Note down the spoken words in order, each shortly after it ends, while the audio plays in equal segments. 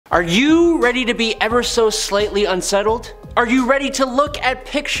Are you ready to be ever so slightly unsettled? Are you ready to look at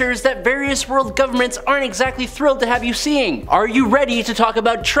pictures that various world governments aren't exactly thrilled to have you seeing? Are you ready to talk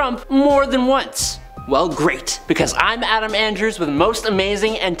about Trump more than once? Well, great, because I'm Adam Andrews with Most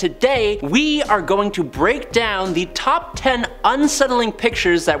Amazing, and today we are going to break down the top 10 unsettling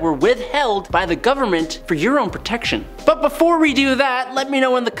pictures that were withheld by the government for your own protection. But before we do that, let me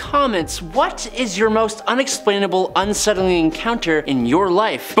know in the comments, what is your most unexplainable, unsettling encounter in your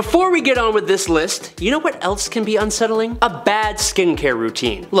life? Before we get on with this list, you know what else can be unsettling? A bad skincare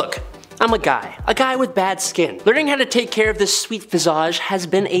routine. Look, I'm a guy with bad skin. Learning how to take care of this sweet visage has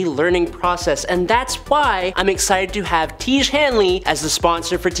been a learning process, and that's why I'm excited to have Tiege Hanley as the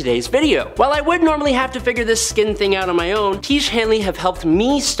sponsor for today's video. While I would normally have to figure this skin thing out on my own, Tiege Hanley have helped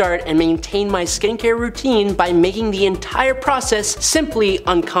me start and maintain my skincare routine by making the entire process simply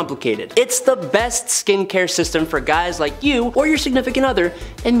uncomplicated. It's the best skincare system for guys like you or your significant other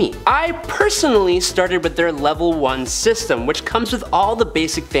and me. I personally started with their level 1 system, which comes with all the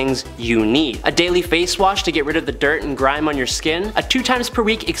basic things you need. A daily face wash to get rid of the dirt and grime on your skin, a 2 times per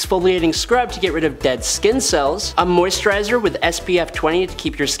week exfoliating scrub to get rid of dead skin cells, a moisturizer with SPF 20 to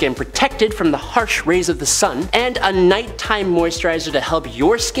keep your skin protected from the harsh rays of the sun, and a nighttime moisturizer to help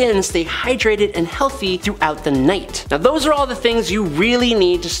your skin stay hydrated and healthy throughout the night. Now those are all the things you really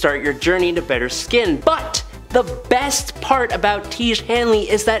need to start your journey to better skin, but the best part about Tiege Hanley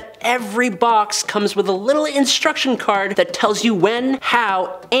is that every box comes with a little instruction card that tells you when,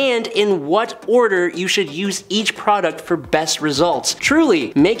 how, and in what order you should use each product for best results.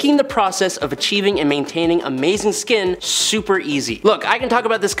 Truly, making the process of achieving and maintaining amazing skin super easy. Look, I can talk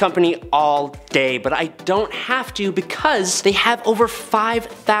about this company all day, but I don't have to because they have over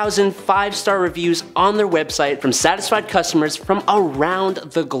 5,000 5-star reviews on their website from satisfied customers from around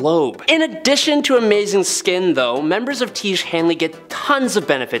the globe. In addition to amazing skin though, members of Tiege Hanley get tons of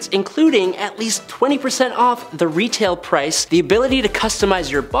benefits, including at least 20% off the retail price, the ability to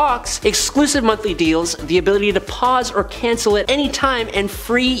customize your box, exclusive monthly deals, the ability to pause or cancel at any time, and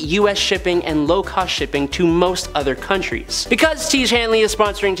free US shipping and low-cost shipping to most other countries. Because Tiege Hanley is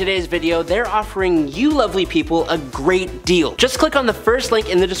sponsoring today's video, they're offering you lovely people a great deal. Just click on the first link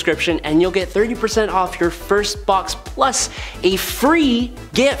in the description and you'll get 30% off your first box plus a free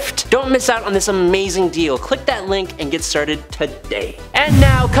gift. Don't miss out on this amazing deal. Click that link and get started today. And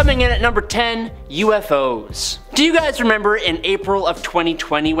now, coming in at number 10, UFOs. Do you guys remember in April of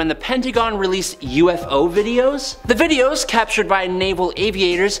 2020 when the Pentagon released UFO videos? The videos, captured by naval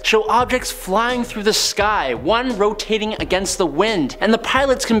aviators, show objects flying through the sky, one rotating against the wind, and the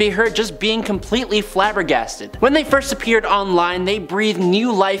pilots can be heard just being completely flabbergasted. When they first appeared online, they breathed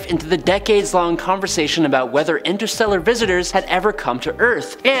new life into the decades-long conversation about whether interstellar visitors had ever come to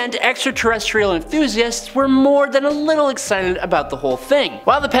Earth, and extraterrestrial enthusiasts were more than a little excited about the whole thing.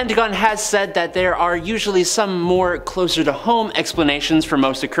 While the Pentagon has said that there are usually some more closer to home explanations for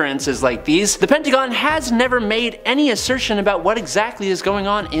most occurrences like these, the Pentagon has never made any assertion about what exactly is going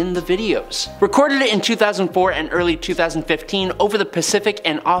on in the videos. Recorded in 2004 and early 2015 over the Pacific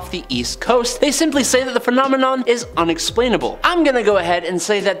and off the East Coast, they simply say that the phenomenon is unexplainable. I'm gonna go ahead and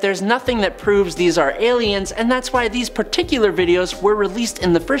say that there's nothing that proves these are aliens, and that's why these particular videos were released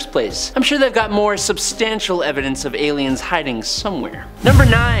in the first place. I'm sure they've got more substantial evidence of aliens hiding somewhere. Number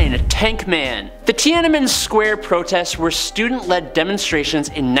 9. Tank Man. The Tiananmen Square protests were student-led demonstrations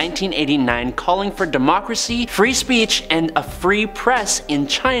in 1989 calling for democracy, free speech, and a free press in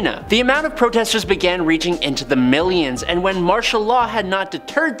China. The amount of protesters began reaching into the millions, and when martial law had not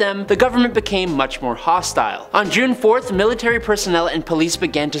deterred them, the government became much more hostile. On June 4th, military personnel and police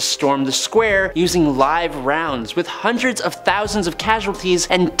began to storm the square using live rounds, with hundreds of thousands of casualties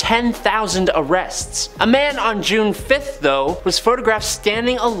and 10,000 arrests. A man on June 5th, though, was photographed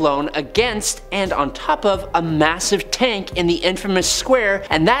standing alone against and on top of a massive tank in the infamous square,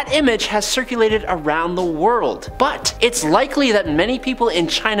 and that image has circulated around the world. But it's likely that many people in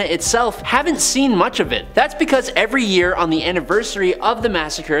China itself haven't seen much of it. That's because every year on the anniversary of the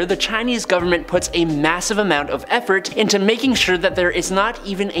massacre, the Chinese government puts a massive amount of effort into making sure that there is not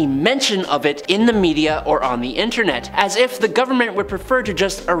even a mention of it in the media or on the internet, as if the government would prefer to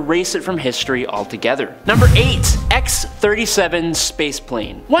just erase it from history altogether. Number 8. X-37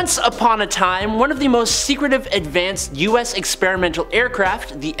 spaceplane. Once upon a time, one of the most secretive lucrative advanced US experimental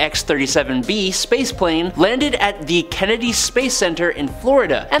aircraft, the X-37B spaceplane, landed at the Kennedy Space Center in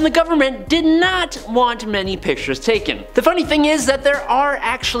Florida, and the government did not want many pictures taken. The funny thing is that there are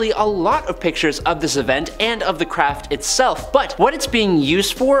actually a lot of pictures of this event and of the craft itself, but what it's being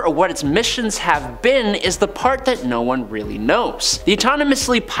used for or what its missions have been is the part that no one really knows. The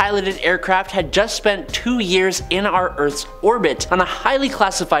autonomously piloted aircraft had just spent 2 years in our Earth's orbit on a highly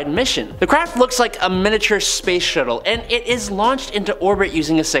classified mission. The craft looks like a miniature space shuttle, and it is launched into orbit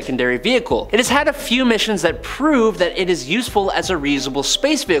using a secondary vehicle. It has had a few missions that prove that it is useful as a reusable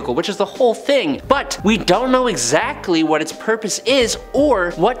space vehicle, which is the whole thing, but we don't know exactly what its purpose is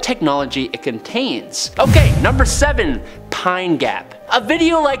or what technology it contains. Okay, number 7, Pine Gap. A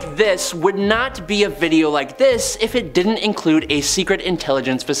video like this would not be a video like this if it didn't include a secret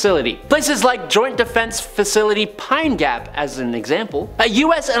intelligence facility. Places like Joint Defense Facility Pine Gap as an example. A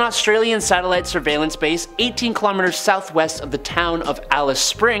US and Australian satellite surveillance base 18 kilometers southwest of the town of Alice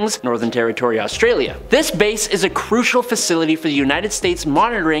Springs, Northern Territory, Australia. This base is a crucial facility for the United States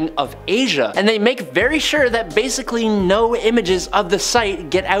monitoring of Asia, and they make very sure that basically no images of the site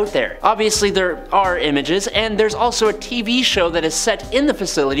get out there. Obviously there are images, and there's also a TV show that is set in the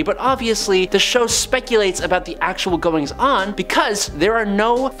facility, but obviously the show speculates about the actual goings on because there are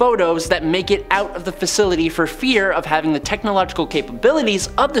no photos that make it out of the facility for fear of having the technological capabilities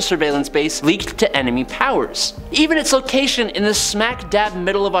of the surveillance base leaked to enemy powers. Even its location in the smack dab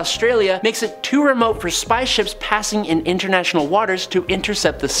middle of Australia makes it too remote for spy ships passing in international waters to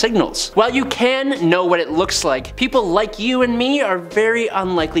intercept the signals. While you can know what it looks like, people like you and me are very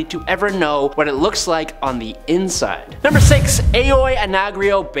unlikely to ever know what it looks like on the inside. Number 6, Ayioi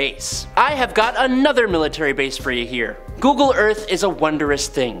Anagryio base. I have got another military base for you here. Google Earth is a wondrous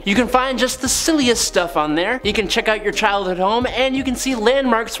thing. You can find just the silliest stuff on there, you can check out your childhood home, and you can see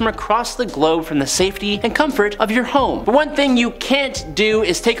landmarks from across the globe from the safety and comfort of your home. But one thing you can't do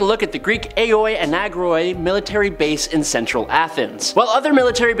is take a look at the Greek Ayioi Anagryio military base in central Athens. While other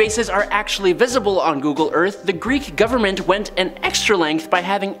military bases are actually visible on Google Earth, the Greek government went an extra length by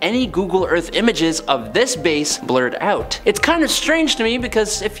having any Google Earth images of this base blurred out. It's kind of strange to me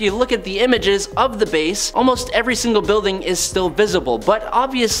because if you look at the images of the base, almost every single building is still visible, but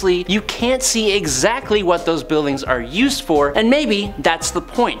obviously you can't see exactly what those buildings are used for, and maybe that's the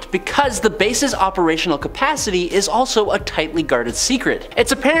point, because the base's operational capacity is also a tightly guarded secret.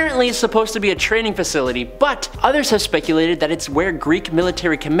 It's apparently supposed to be a training facility, but others have speculated that it's where Greek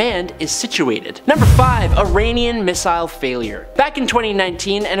military command is situated. Number 5, Iranian missile failure. Back in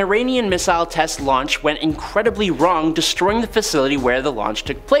 2019, an Iranian missile test launch went incredibly wrong, destroying the facility where the launch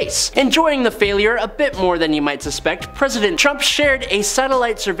took place. Enjoying the failure a bit more than you might suspect, President Trump shared a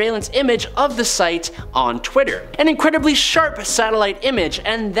satellite surveillance image of the site on Twitter. An incredibly sharp satellite image,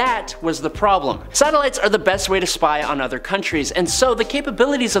 and that was the problem. Satellites are the best way to spy on other countries, and so the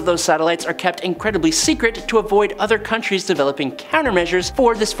capabilities of those satellites are kept incredibly secret to avoid other countries developing countermeasures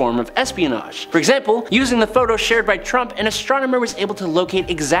for this form of espionage. For example, using the photo shared by Trump, an astronomer was able to locate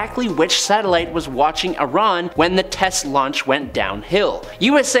exactly which satellite was watching Iran when the test launch went downhill.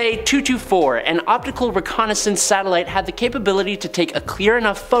 USA 224, an optical reconnaissance satellite, had the capability to take a clear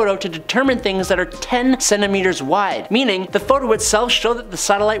enough photo to determine things that are 10 centimeters wide, meaning the photo itself showed that the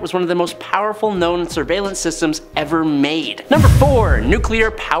satellite was one of the most powerful known surveillance systems ever made. Number 4,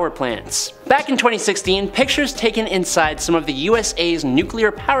 nuclear power plants. Back in 2016, pictures taken inside some of the USA's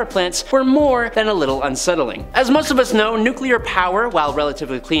nuclear power plants were more than a little unsettling. As most of us know, nuclear power, while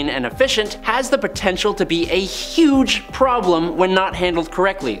relatively clean and efficient, has the potential to be a huge problem when not handled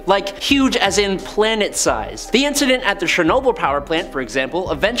correctly. Like huge as in planet-sized. The incident at the Chernobyl power plant, for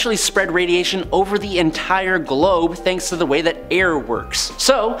example, eventually spread radiation over the entire globe thanks to the way that air works.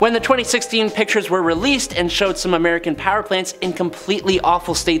 So, when the 2016 pictures were released and showed some American power plants in completely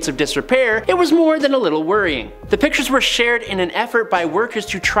awful states of disrepair, it was more than a little worrying. The pictures were shared in an effort by workers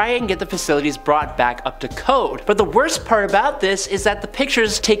to try and get the facilities brought back up to code. But the worst part about this is that the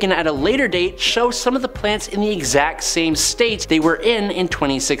pictures taken at a later date show some of the plants in the exact same state they were in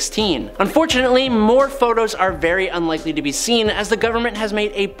 2016. Unfortunately, more photos are very unlikely to be seen, as the government has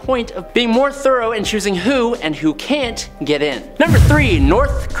made a point of being more thorough in choosing who and who can't get in. Number 3,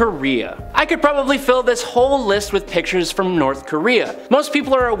 North Korea. I could probably fill this whole list with pictures from North Korea. Most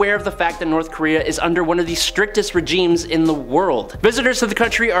people are aware of the fact that North Korea is under one of the strictest regimes in the world. Visitors to the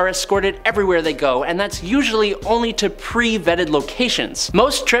country are escorted everywhere they go, and that's usually only to pre-vetted locations.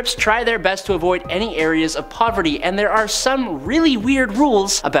 Most trips try their best to avoid any areas of poverty, and there are some really weird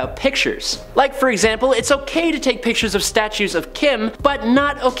rules about pictures. Like, for example, it's okay to take take pictures of statues of Kim, but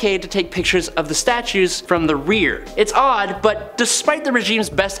not okay to take pictures of the statues from the rear. It's odd, but despite the regime's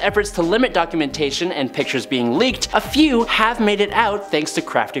best efforts to limit documentation and pictures being leaked, a few have made it out thanks to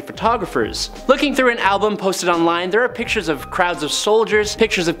crafty photographers. Looking through an album posted online, there are pictures of crowds of soldiers,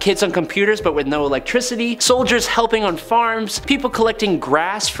 pictures of kids on computers but with no electricity, soldiers helping on farms, people collecting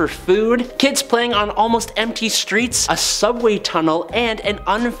grass for food, kids playing on almost empty streets, a subway tunnel, and an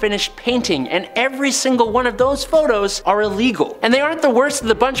unfinished painting, and every single one of those photos are illegal. And they aren't the worst of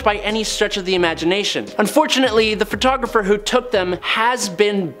the bunch by any stretch of the imagination. Unfortunately, the photographer who took them has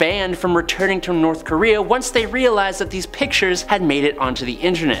been banned from returning to North Korea once they realized that these pictures had made it onto the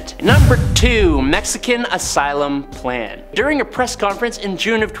internet. Number 2. Mexican Asylum Plan. During a press conference in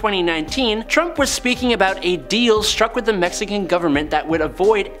June of 2019, Trump was speaking about a deal struck with the Mexican government that would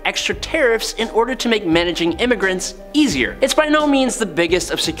avoid extra tariffs in order to make managing immigrants easier. It's by no means the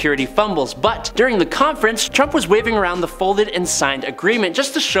biggest of security fumbles, but during the conference, Trump was waving around the folded and signed agreement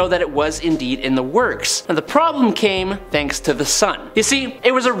just to show that it was indeed in the works. Now the problem came thanks to the sun. You see,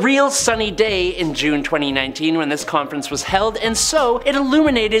 it was a real sunny day in June 2019 when this conference was held, and so it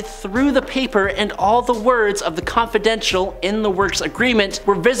illuminated through the paper, and all the words of the confidential in the works agreement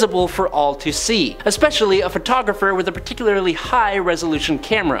were visible for all to see, especially a photographer with a particularly high resolution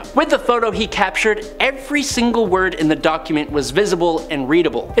camera. With the photo he captured, every single word in the document was visible and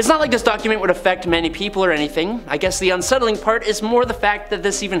readable. It's not like this document would affect many people or anything. I guess the unsettling part is more the fact that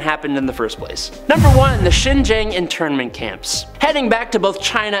this even happened in the first place. Number 1. The Xinjiang internment camps. Heading back to both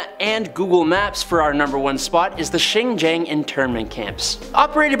China and Google Maps for our number 1 spot is the Xinjiang internment camps.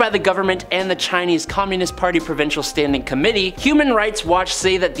 Operated by the government and the Chinese Communist Party Provincial Standing Committee, Human Rights Watch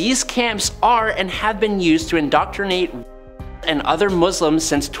say that these camps are and have been used to indoctrinate and other Muslims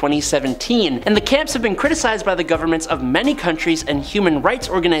since 2017, and the camps have been criticized by the governments of many countries and human rights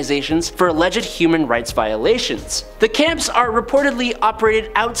organizations for alleged human rights violations. The camps are reportedly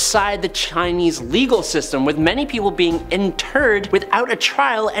operated outside the Chinese legal system, with many people being interred without a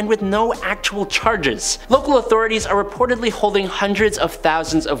trial and with no actual charges. Local authorities are reportedly holding hundreds of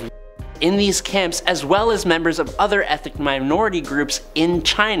thousands of in these camps, as well as members of other ethnic minority groups in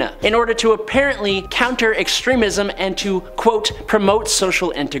China, in order to apparently counter extremism and to, quote, promote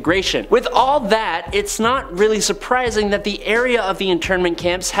social integration. With all that, it's not really surprising that the area of the internment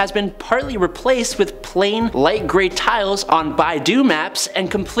camps has been partly replaced with plain light gray tiles on Baidu maps and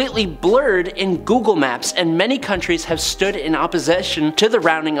completely blurred in Google Maps, and many countries have stood in opposition to the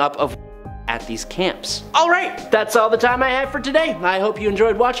rounding up of at these camps. Alright, that's all the time I have for today. I hope you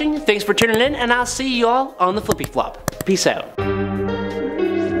enjoyed watching. Thanks for tuning in, and I'll see you all on the flippy flop. Peace out.